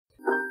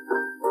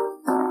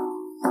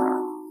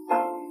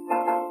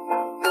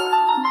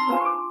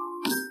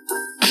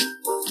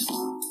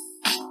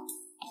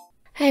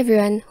Hi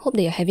everyone, hope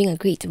that you're having a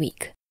great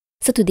week.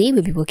 So today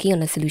we'll be working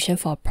on a solution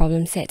for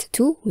problem set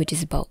 2, which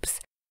is bulbs.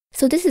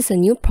 So this is a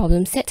new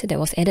problem set that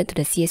was added to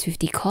the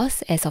CS50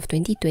 course as of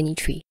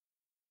 2023.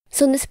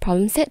 So in this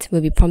problem set,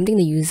 we'll be prompting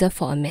the user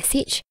for a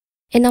message,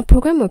 and our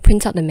program will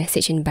print out the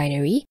message in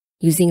binary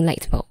using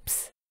light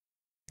bulbs.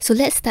 So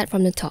let's start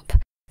from the top.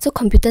 So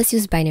computers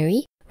use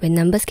binary when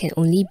numbers can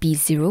only be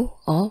 0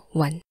 or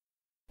 1.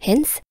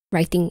 Hence,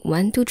 writing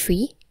 1, 2,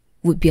 3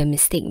 would be a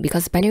mistake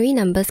because binary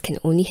numbers can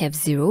only have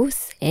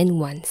zeros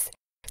and ones.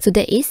 So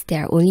that is,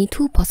 there are only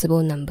two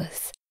possible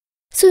numbers.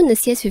 So in the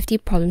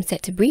CS50 problem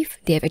set brief,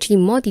 they have actually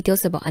more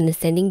details about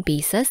understanding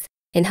bases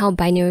and how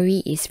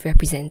binary is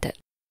represented.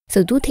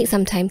 So do take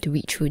some time to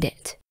read through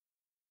that.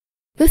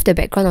 With the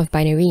background of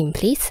binary in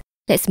place,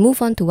 let's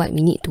move on to what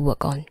we need to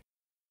work on.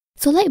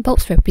 So light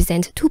bulbs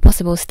represent two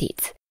possible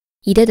states.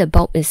 Either the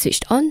bulb is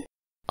switched on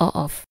or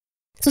off.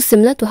 So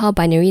similar to how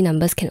binary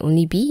numbers can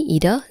only be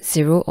either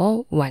 0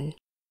 or 1.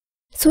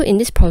 So in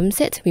this problem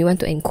set, we want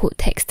to encode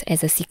text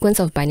as a sequence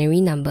of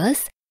binary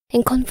numbers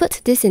and convert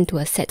this into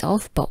a set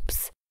of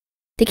bulbs.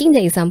 Taking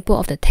the example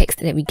of the text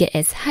that we get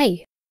as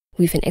hi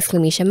with an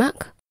exclamation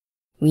mark,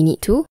 we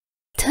need to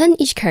turn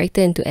each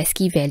character into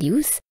ASCII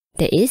values,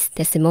 that is,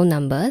 decimal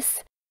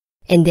numbers,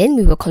 and then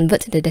we will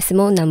convert the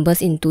decimal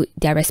numbers into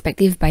their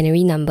respective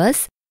binary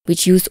numbers,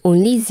 which use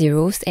only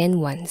zeros and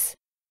ones,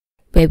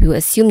 where we will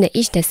assume that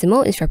each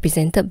decimal is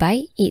represented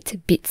by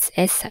 8 bits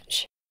as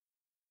such.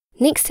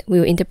 Next, we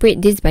will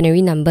interpret these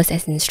binary numbers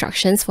as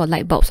instructions for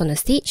light bulbs on the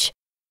stage,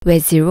 where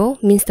 0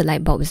 means the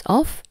light bulb is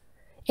off,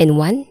 and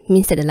 1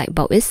 means that the light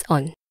bulb is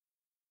on.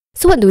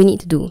 So what do we need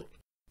to do?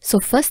 So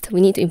first,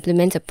 we need to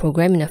implement a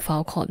program in a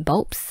file called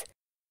bulbs.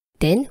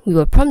 Then, we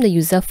will prompt the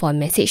user for a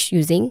message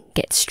using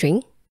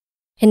getString,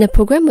 and the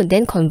program will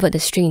then convert the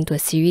string into a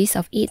series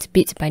of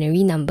 8-bit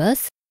binary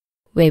numbers,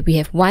 where we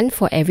have 1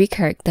 for every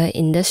character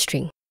in the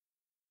string.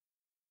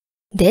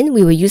 Then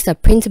we will use the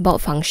print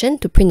bulb function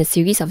to print a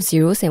series of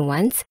zeros and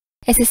ones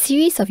as a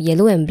series of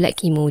yellow and black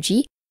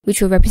emoji,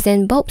 which will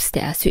represent bulbs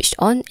that are switched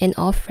on and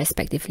off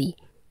respectively.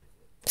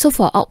 So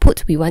for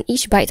output, we want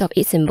each byte of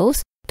 8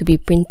 symbols to be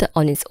printed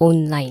on its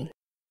own line.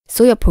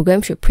 So your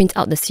program should print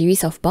out the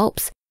series of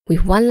bulbs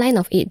with one line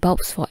of 8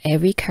 bulbs for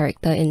every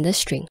character in the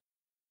string.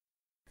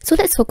 So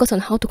let's focus on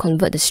how to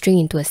convert the string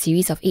into a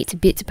series of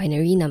 8-bit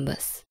binary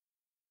numbers.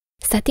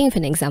 Starting with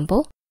an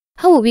example,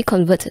 how will we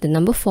convert the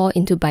number 4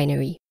 into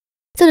binary?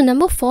 So the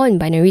number 4 in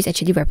binary is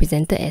actually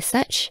represented as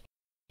such,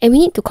 and we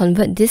need to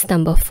convert this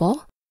number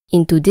 4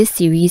 into this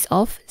series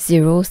of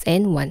zeros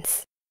and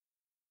ones.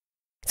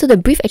 So the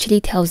brief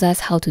actually tells us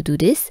how to do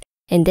this,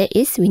 and that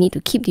is we need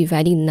to keep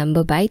dividing the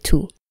number by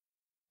 2.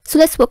 So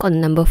let's work on the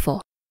number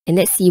 4, and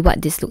let's see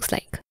what this looks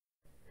like.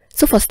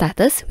 So for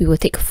starters, we will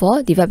take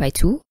 4 divided by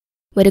 2,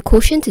 where the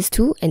quotient is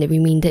 2 and the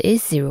remainder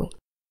is 0.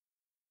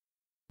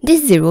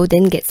 This 0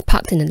 then gets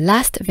parked in the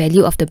last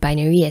value of the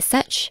binary as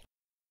such,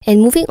 and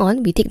moving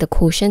on, we take the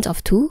quotient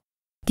of 2,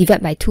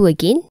 divide by 2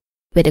 again,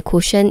 where the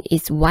quotient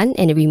is 1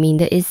 and the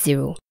remainder is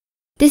 0.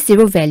 This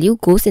 0 value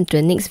goes into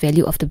the next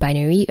value of the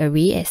binary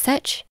array as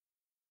such,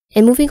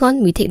 and moving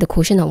on, we take the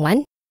quotient of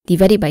 1,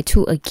 divide it by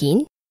 2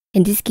 again,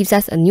 and this gives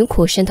us a new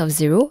quotient of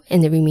 0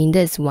 and the remainder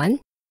is 1,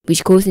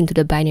 which goes into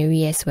the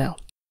binary as well.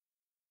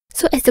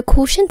 So as the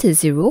quotient is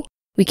 0,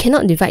 we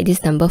cannot divide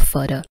this number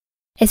further.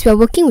 As we are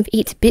working with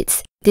 8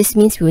 bits, this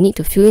means we will need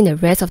to fill in the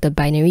rest of the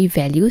binary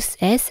values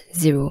as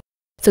 0.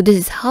 So this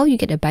is how you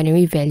get the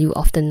binary value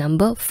of the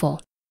number 4.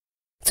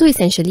 So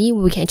essentially,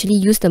 we can actually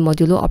use the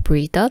modulo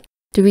operator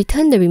to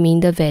return the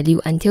remainder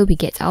value until we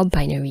get our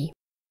binary.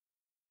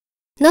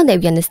 Now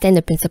that we understand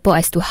the principle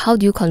as to how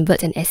do you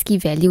convert an ASCII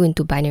value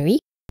into binary,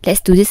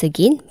 let's do this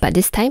again, but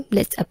this time,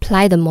 let's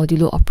apply the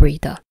modulo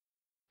operator.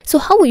 So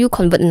how will you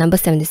convert the number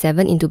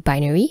 77 into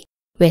binary,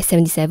 where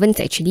 77 is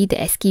actually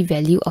the ASCII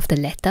value of the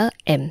letter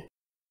M?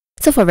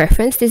 So for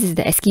reference, this is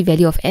the ASCII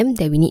value of M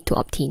that we need to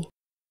obtain.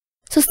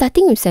 So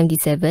starting with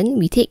 77,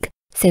 we take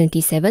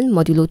 77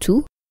 modulo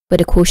 2, where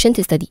the quotient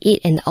is 38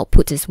 and the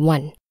output is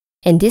 1.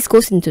 And this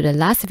goes into the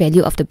last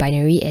value of the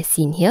binary as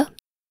seen here.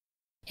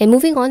 And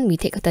moving on, we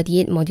take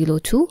 38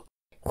 modulo 2,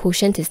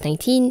 quotient is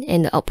 19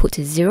 and the output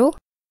is 0,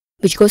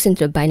 which goes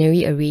into the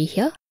binary array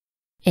here.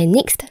 And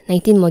next,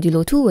 19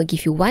 modulo 2 will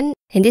give you 1,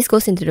 and this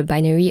goes into the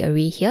binary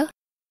array here,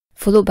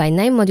 followed by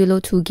 9 modulo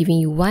 2 giving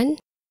you 1,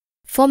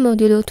 4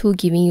 modulo 2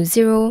 giving you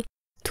 0,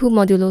 2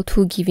 modulo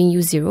 2 giving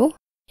you 0,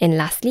 and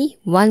lastly,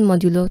 1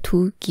 modulo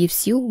 2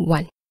 gives you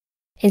 1.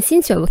 And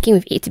since you are working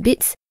with 8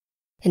 bits,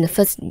 and the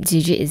first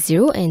digit is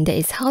 0, and that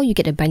is how you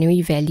get a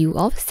binary value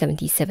of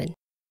 77.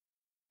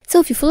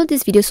 So if you followed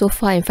this video so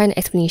far and find the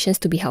explanations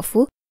to be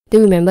helpful, do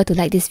remember to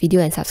like this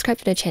video and subscribe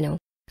to the channel.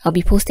 I'll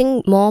be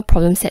posting more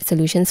problem set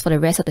solutions for the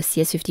rest of the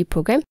CS50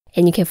 program,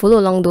 and you can follow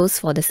along those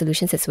for the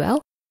solutions as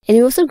well. And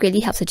it also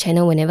greatly helps the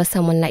channel whenever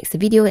someone likes the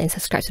video and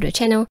subscribes to the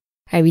channel.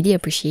 I really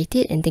appreciate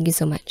it, and thank you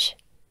so much.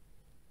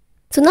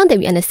 So now that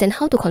we understand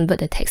how to convert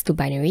the text to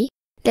binary,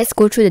 let's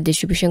go through the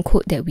distribution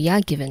code that we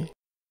are given.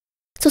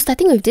 So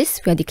starting with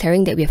this, we are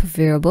declaring that we have a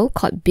variable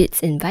called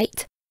bits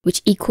invite,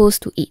 which equals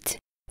to 8.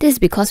 This is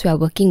because we are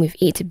working with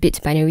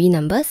 8-bit binary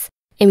numbers,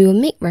 and we will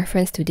make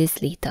reference to this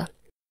later.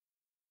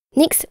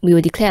 Next, we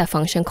will declare a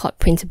function called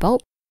printBulb.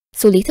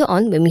 So later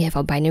on, when we have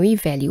our binary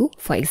value,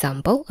 for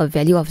example, a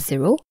value of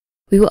 0,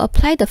 we will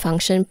apply the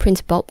function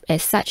printBulb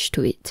as such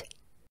to it.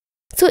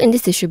 So in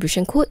this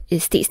distribution code, it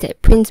states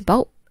that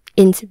printBulb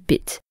int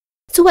bit.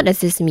 So what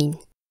does this mean?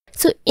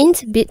 So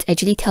int bit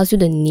actually tells you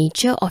the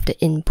nature of the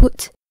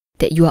input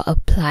that you are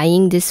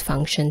applying this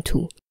function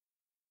to.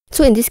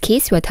 So in this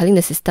case, we are telling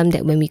the system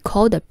that when we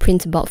call the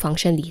printBulb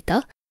function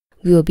later,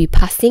 we will be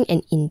passing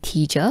an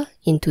integer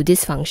into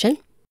this function,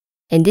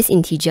 and this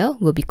integer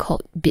will be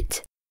called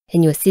bit,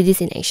 and you will see this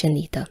in action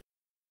later.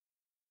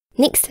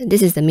 Next,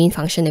 this is the main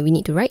function that we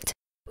need to write,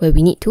 where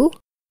we need to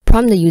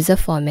prompt the user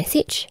for a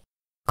message,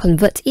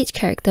 convert each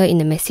character in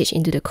the message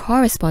into the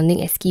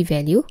corresponding ASCII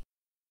value,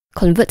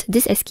 convert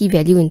this ASCII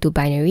value into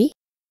binary,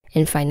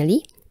 and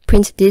finally,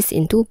 print this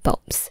into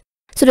bulbs.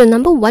 So the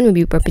number 1 will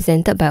be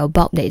represented by a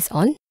bulb that is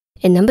on,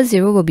 and number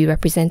 0 will be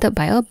represented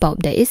by a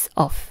bulb that is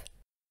off.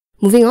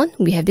 Moving on,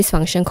 we have this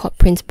function called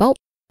printBulb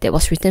that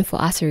was written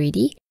for us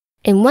already,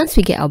 and once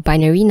we get our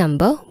binary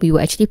number, we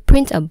will actually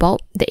print a bulb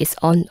that is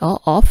on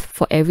or off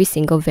for every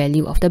single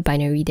value of the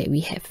binary that we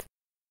have.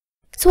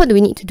 So what do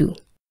we need to do?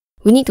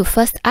 We need to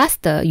first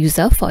ask the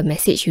user for a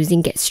message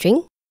using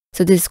getString.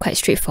 So this is quite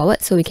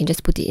straightforward, so we can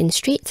just put it in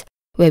straight,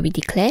 where we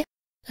declare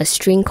a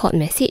string called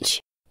message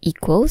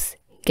equals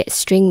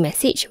getString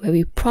message, where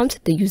we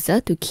prompt the user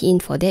to key in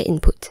for their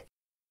input.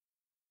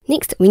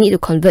 Next, we need to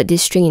convert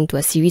this string into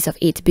a series of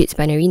 8-bit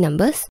binary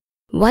numbers,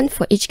 one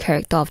for each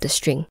character of the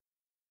string.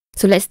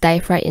 So let's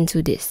dive right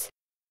into this.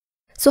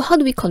 So how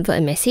do we convert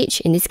a message?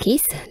 In this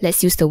case,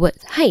 let's use the word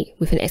hi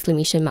with an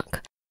exclamation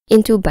mark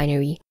into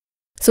binary.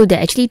 So there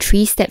are actually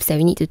 3 steps that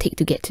we need to take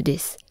to get to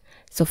this.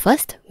 So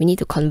first, we need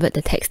to convert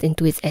the text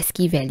into its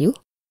ASCII value.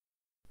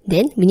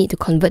 Then we need to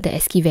convert the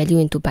ASCII value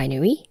into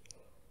binary.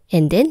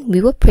 And then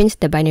we will print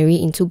the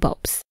binary into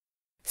bulbs.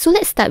 So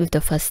let's start with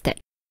the first step.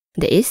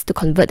 That is to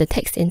convert the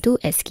text into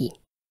ASCII.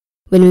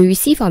 When we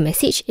receive our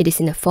message, it is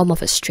in the form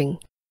of a string.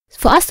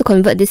 For us to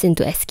convert this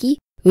into ASCII,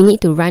 we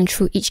need to run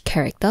through each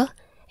character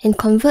and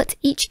convert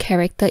each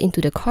character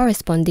into the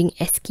corresponding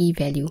ASCII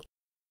value.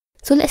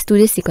 So let's do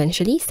this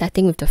sequentially,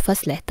 starting with the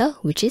first letter,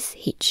 which is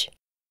H.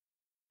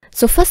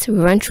 So first, we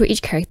run through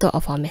each character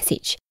of our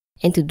message,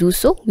 and to do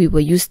so, we will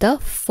use the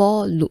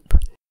for loop.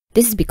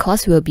 This is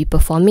because we will be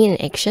performing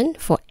an action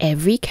for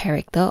every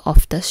character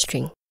of the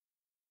string.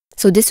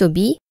 So this will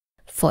be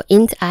for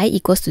int I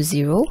equals to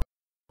 0,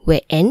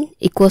 where n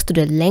equals to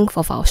the length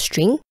of our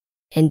string,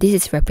 and this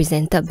is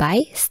represented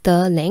by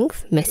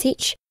stir_length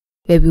message,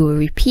 where we will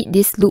repeat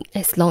this loop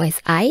as long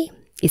as I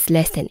is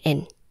less than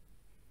n.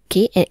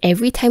 Okay, and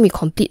every time we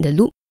complete the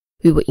loop,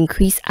 we will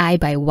increase I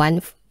by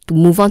 1 to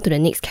move on to the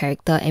next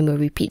character, and we'll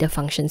repeat the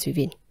functions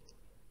within.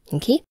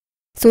 Okay,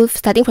 so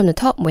starting from the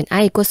top, when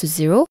I equals to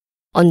 0,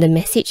 on the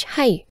message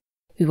hi,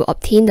 we will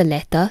obtain the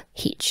letter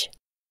H.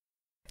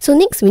 So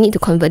next, we need to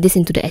convert this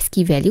into the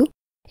ASCII value,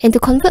 and to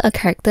convert a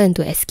character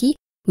into ASCII,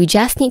 we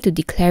just need to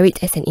declare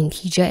it as an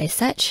integer as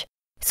such.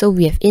 So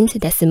we have int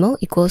decimal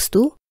equals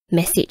to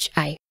message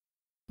I,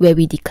 where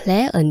we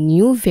declare a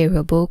new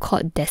variable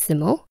called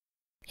decimal,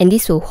 and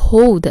this will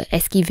hold the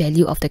ASCII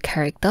value of the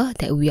character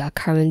that we are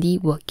currently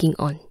working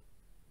on.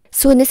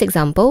 So in this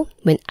example,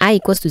 when I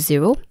equals to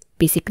 0,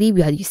 basically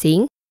we are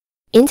saying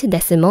int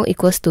decimal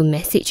equals to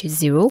message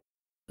 0,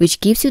 which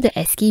gives you the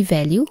ASCII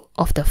value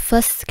of the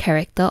first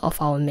character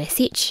of our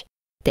message,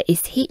 that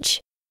is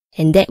H,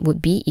 and that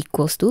would be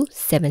equals to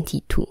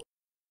 72.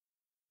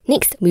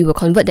 Next, we will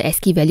convert the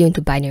ASCII value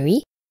into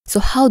binary. So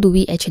how do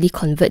we actually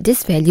convert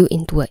this value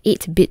into a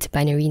 8-bit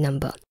binary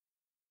number?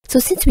 So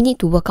since we need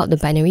to work out the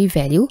binary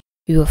value,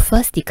 we will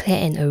first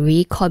declare an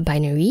array called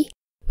binary,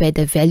 where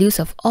the values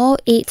of all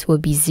 8 will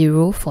be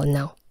 0 for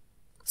now.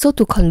 So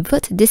to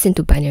convert this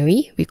into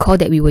binary, recall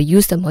that we will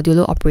use the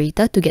modulo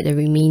operator to get the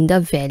remainder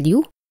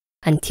value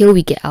until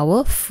we get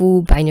our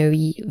full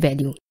binary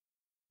value.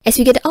 As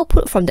we get the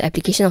output from the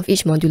application of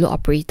each modulo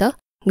operator,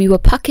 we will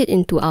pack it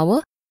into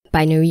our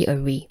binary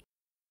array.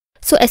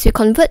 So as we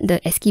convert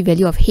the ASCII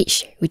value of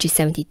H, which is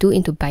 72,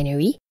 into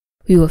binary,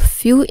 we will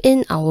fill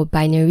in our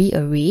binary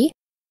array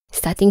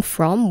starting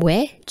from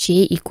where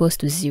j equals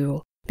to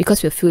 0,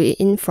 because we'll fill it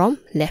in from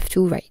left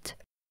to right.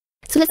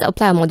 So let's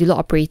apply a modulo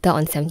operator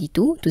on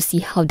 72 to see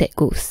how that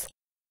goes.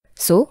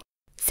 So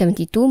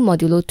 72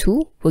 modulo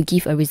 2 will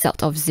give a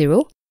result of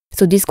 0.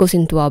 So this goes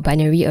into our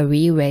binary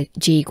array where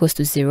j equals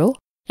to 0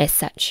 as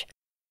such.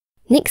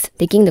 Next,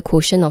 taking the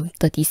quotient of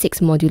 36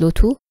 modulo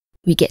 2,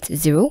 we get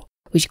 0,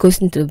 which goes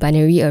into the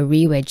binary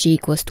array where j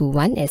equals to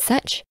 1 as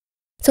such.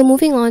 So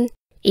moving on,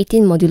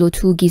 18 modulo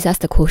 2 gives us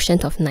the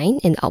quotient of 9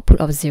 and the output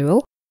of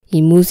 0.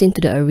 It moves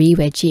into the array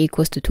where j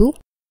equals to 2.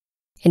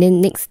 And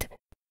then next,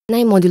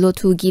 9 modulo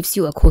 2 gives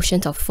you a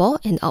quotient of 4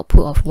 and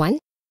output of 1.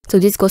 So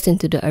this goes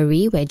into the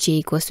array where j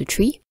equals to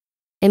 3.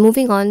 And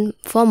moving on,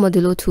 4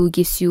 modulo 2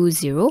 gives you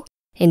 0,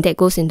 and that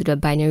goes into the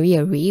binary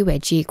array where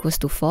j equals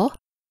to 4.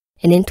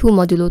 And then 2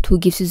 modulo 2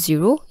 gives you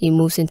 0, it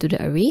moves into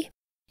the array.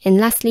 And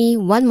lastly,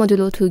 1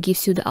 modulo 2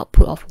 gives you the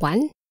output of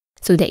 1.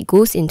 So that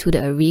goes into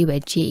the array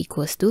where j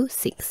equals to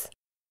 6.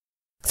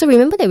 So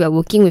remember that we are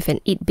working with an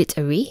 8-bit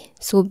array.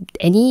 So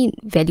any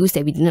values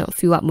that we did not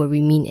fill up will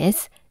remain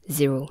as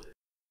 0.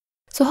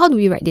 So how do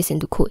we write this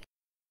into code?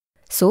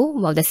 So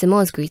while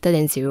decimal is greater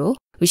than 0,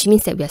 which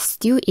means that we are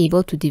still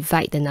able to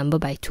divide the number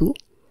by 2,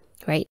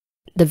 right?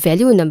 The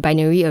value in the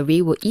binary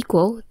array will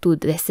equal to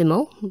the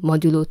decimal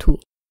modulo 2.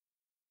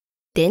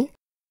 Then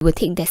we will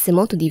take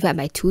decimal to divide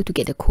by 2 to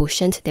get the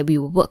quotient that we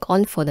will work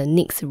on for the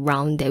next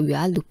round that we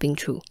are looping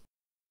through.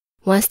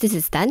 Once this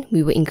is done,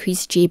 we will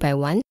increase j by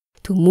 1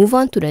 to move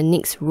on to the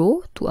next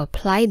row to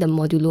apply the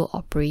modulo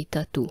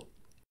operator to.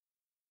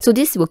 So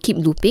this will keep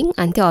looping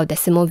until our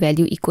decimal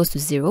value equals to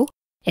 0,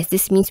 as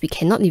this means we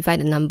cannot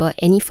divide the number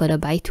any further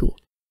by 2.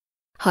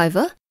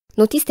 However,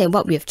 notice that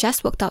what we have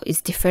just worked out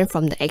is different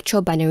from the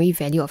actual binary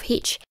value of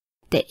h.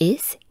 That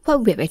is,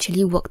 what we have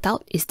actually worked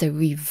out is the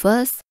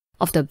reverse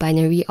of the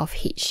binary of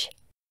h.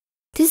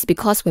 This is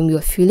because when we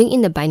were filling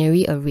in the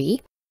binary array,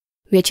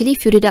 we actually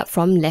filled it up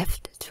from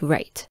left to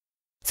right.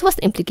 So what's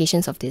the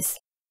implications of this?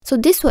 So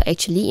this will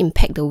actually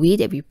impact the way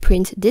that we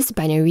print this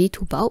binary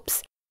to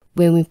bulbs.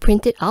 When we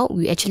print it out,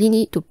 we actually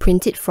need to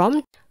print it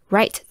from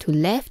right to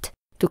left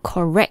to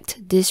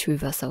correct this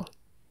reversal.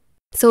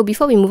 So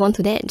before we move on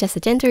to that, just a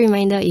gentle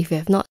reminder, if you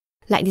have not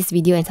liked this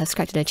video and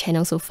subscribed to the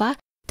channel so far,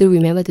 do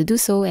remember to do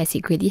so, as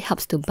it greatly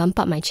helps to bump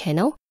up my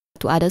channel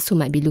to others who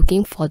might be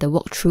looking for the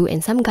walkthrough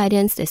and some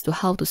guidance as to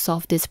how to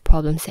solve this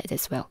problem set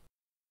as well.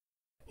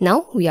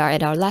 Now we are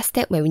at our last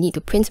step where we need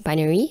to print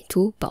binary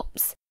to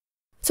bulbs.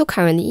 So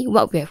currently,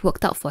 what we have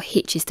worked out for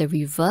h is the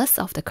reverse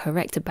of the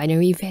correct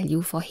binary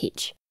value for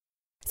h.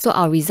 So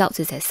our result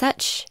is as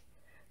such,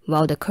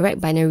 while the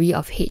correct binary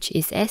of h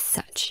is as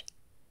such.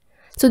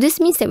 So this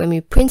means that when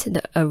we print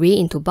the array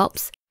into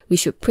bulbs, we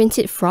should print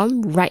it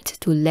from right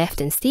to left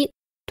instead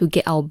to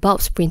get our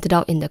bulbs printed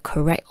out in the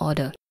correct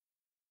order.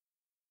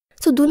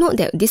 So do note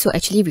that this will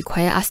actually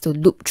require us to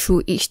loop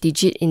through each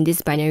digit in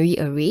this binary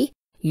array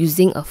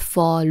using a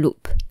for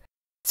loop.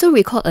 So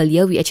recall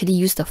earlier, we actually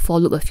used the for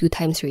loop a few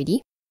times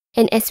already.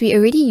 And as we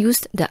already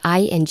used the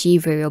I and j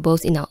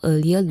variables in our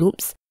earlier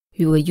loops,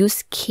 we will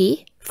use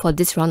k for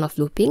this round of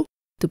looping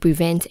to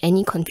prevent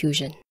any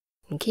confusion.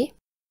 Okay?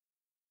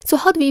 So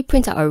how do we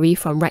print our array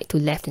from right to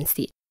left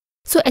instead?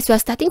 So as we are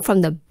starting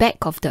from the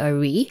back of the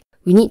array,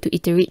 we need to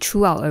iterate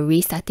through our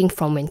array starting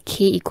from when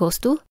k equals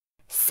to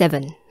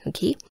 7.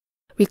 Okay?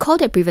 Recall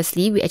that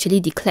previously we actually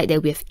declared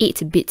that we have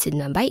 8 bits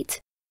in a byte.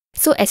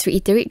 So as we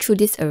iterate through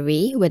this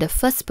array, where the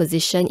first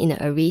position in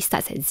the array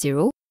starts at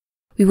 0,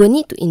 we will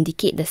need to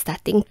indicate the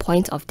starting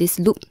point of this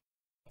loop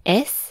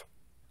as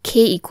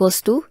k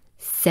equals to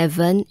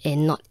 7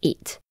 and not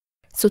 8.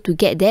 So to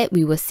get that,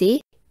 we will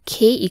say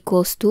k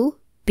equals to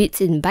bits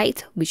in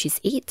byte, which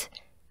is 8,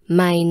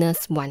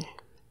 minus 1.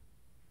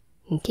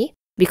 Okay?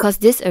 Because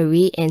this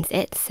array ends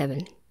at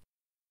 7.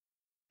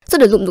 So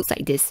the loop looks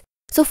like this.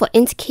 So for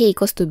int k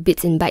equals to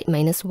bits in byte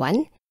minus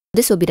 1,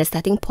 this will be the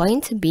starting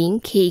point being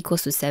k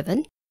equals to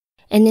 7.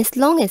 And as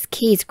long as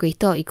k is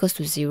greater or equals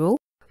to 0,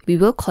 we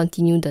will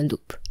continue the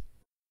loop.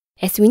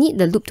 As we need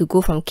the loop to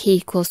go from k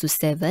equals to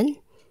 7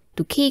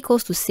 to k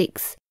equals to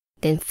 6,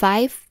 then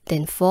 5,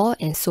 then 4,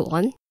 and so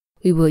on,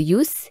 we will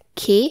use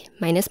k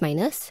minus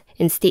minus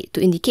instead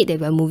to indicate that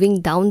we are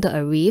moving down the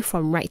array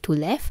from right to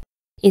left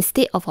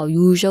instead of our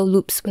usual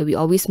loops where we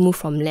always move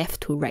from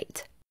left to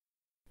right.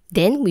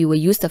 Then we will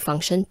use the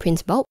function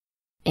printBulb,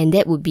 and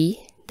that would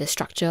be the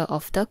structure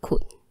of the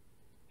code.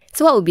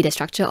 So what would be the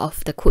structure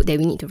of the code that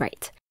we need to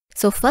write?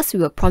 So first we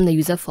will prompt the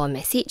user for a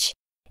message,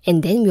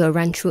 and then we will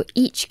run through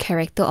each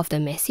character of the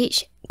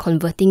message,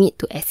 converting it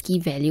to ASCII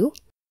value.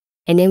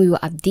 And then we will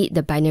update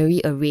the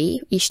binary array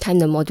each time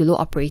the modulo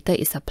operator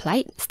is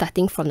applied,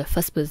 starting from the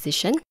first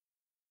position.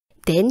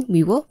 Then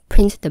we will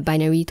print the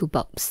binary to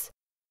bulbs.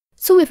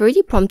 So we've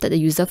already prompted the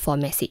user for a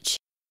message.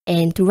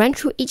 And to run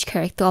through each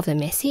character of the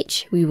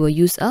message, we will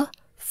use a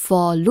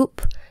for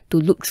loop to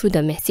loop through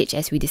the message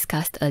as we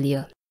discussed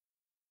earlier.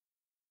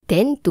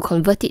 Then to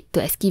convert it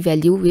to ASCII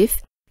value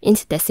with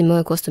int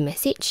decimal equals to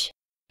message.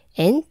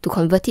 And to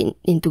convert it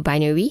into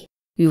binary,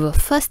 we will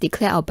first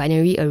declare our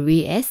binary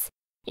array as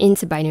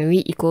int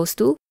binary equals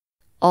to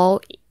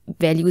all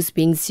values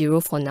being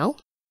 0 for now.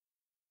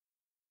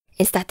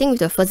 And starting with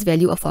the first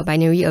value of our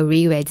binary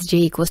array where it's j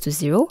equals to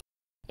 0,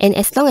 and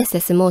as long as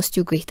decimal is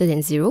still greater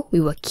than 0, we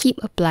will keep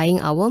applying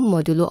our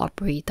modulo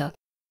operator.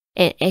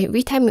 And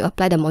every time we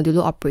apply the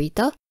modulo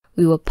operator,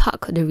 we will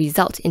park the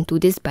result into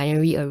this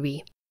binary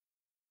array.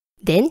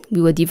 Then we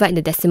will divide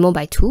the decimal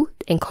by 2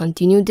 and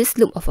continue this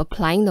loop of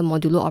applying the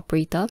modulo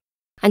operator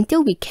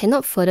until we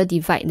cannot further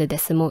divide the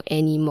decimal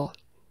anymore.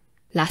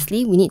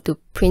 Lastly, we need to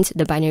print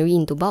the binary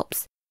into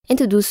bulbs, and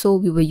to do so,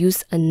 we will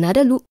use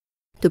another loop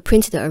to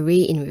print the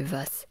array in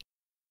reverse.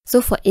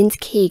 So for int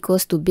k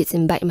equals to bits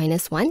in byte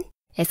minus 1,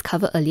 as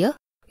covered earlier,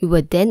 we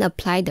will then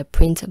apply the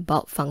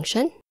printBulb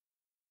function.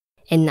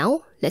 And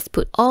now, let's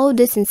put all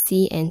this in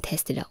C and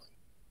test it out.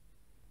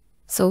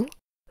 So,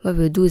 what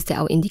we'll do is that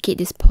I'll indicate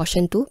this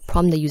portion to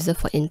prompt the user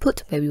for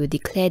input, where we will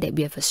declare that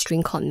we have a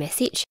string called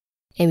message,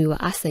 and we will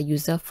ask the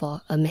user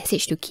for a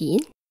message to key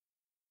in.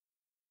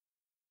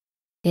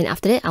 Then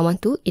after that, I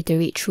want to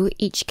iterate through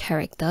each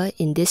character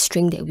in this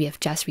string that we have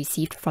just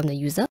received from the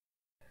user.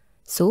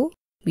 So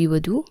we will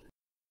do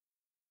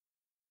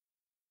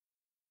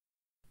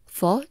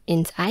for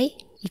int I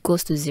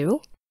equals to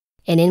 0,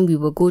 and then we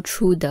will go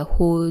through the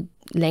whole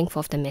length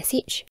of the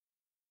message.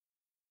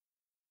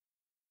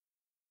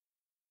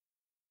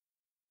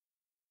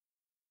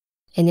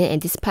 And then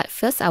at this part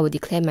first, I will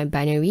declare my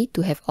binary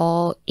to have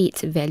all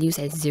 8 values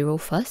as 0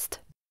 first.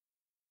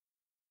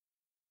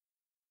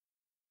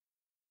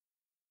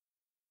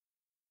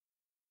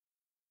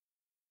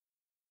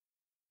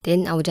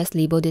 Then I will just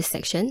label this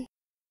section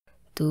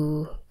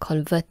to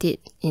convert it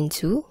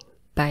into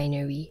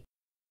binary.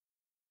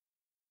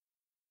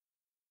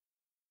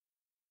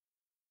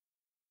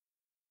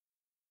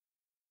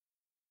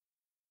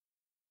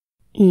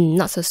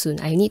 Not so soon.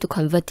 I need to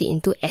convert it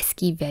into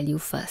ASCII value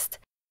first.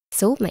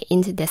 So my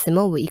int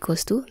decimal will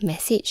equals to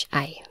message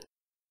I.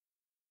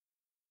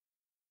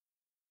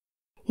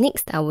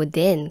 Next, I will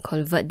then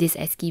convert this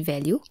ASCII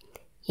value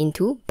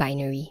into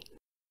binary.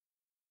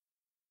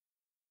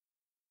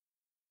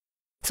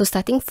 So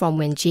starting from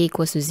when j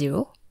equals to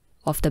 0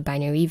 of the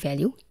binary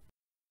value,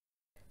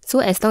 so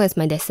as long as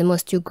my decimal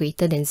is still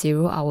greater than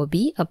 0, I will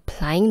be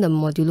applying the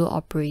modulo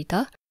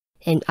operator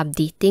and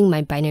updating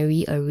my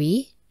binary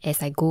array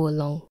as I go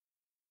along.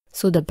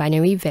 So the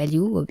binary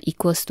value will be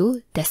equals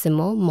to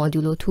decimal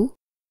modulo 2,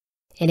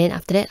 and then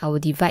after that I will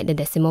divide the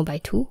decimal by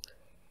 2,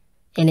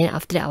 and then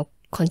after that I'll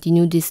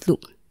continue this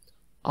loop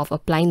of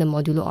applying the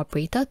modulo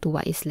operator to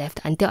what is left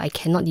until I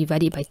cannot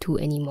divide it by 2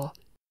 anymore.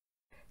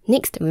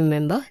 Next,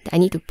 remember that I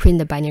need to print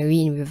the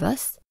binary in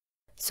reverse.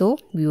 So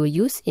we will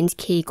use int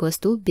k equals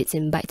to bits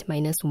in byte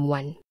minus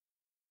 1,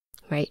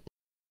 right?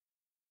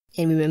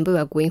 And remember, we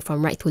are going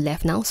from right to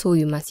left now, so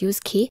we must use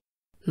k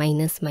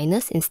minus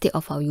minus instead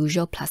of our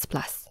usual plus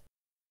plus.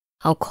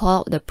 I'll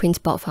call out the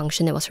print bulk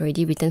function that was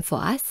already written for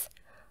us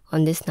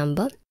on this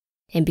number.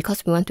 And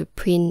because we want to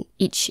print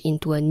each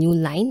into a new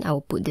line, I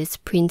will put this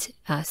print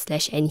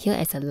 /n here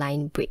as a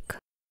line break.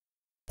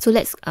 So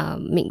let's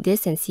make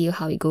this and see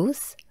how it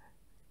goes.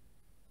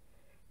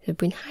 So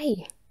print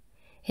hi.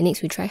 And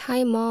next we try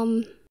hi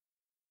mom.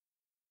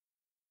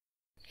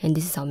 And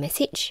this is our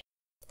message.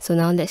 So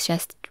now let's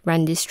just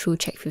run this through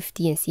check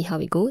 50 and see how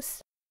it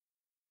goes.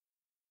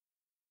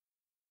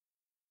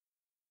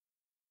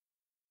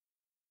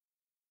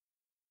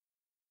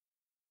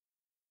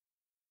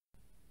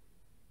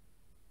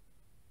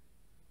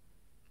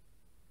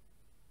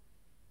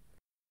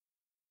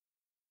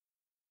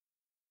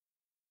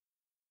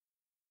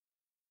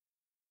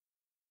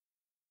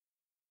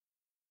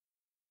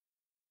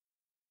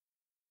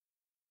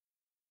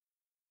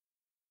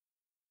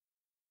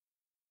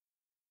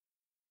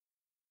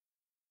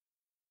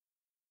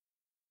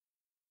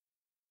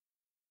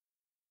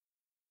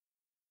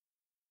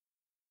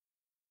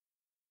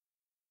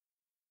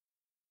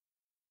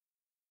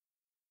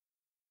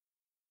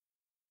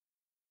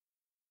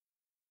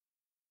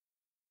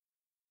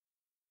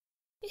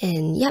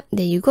 And yep,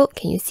 there you go.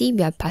 Can you see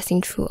we are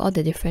passing through all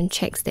the different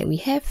checks that we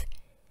have?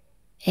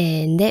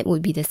 And that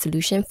would be the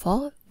solution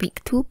for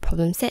week 2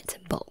 problem set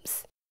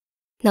bulbs.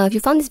 Now, if you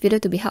found this video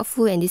to be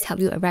helpful and this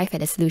helped you arrive at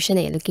the solution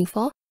that you're looking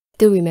for,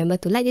 do remember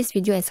to like this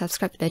video and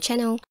subscribe to the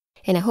channel.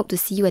 And I hope to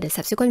see you at the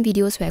subsequent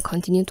videos where I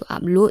continue to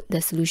upload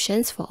the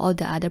solutions for all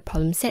the other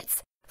problem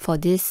sets for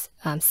this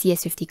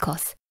CS50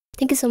 course.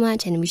 Thank you so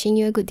much and wishing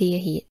you a good day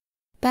ahead.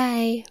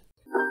 Bye!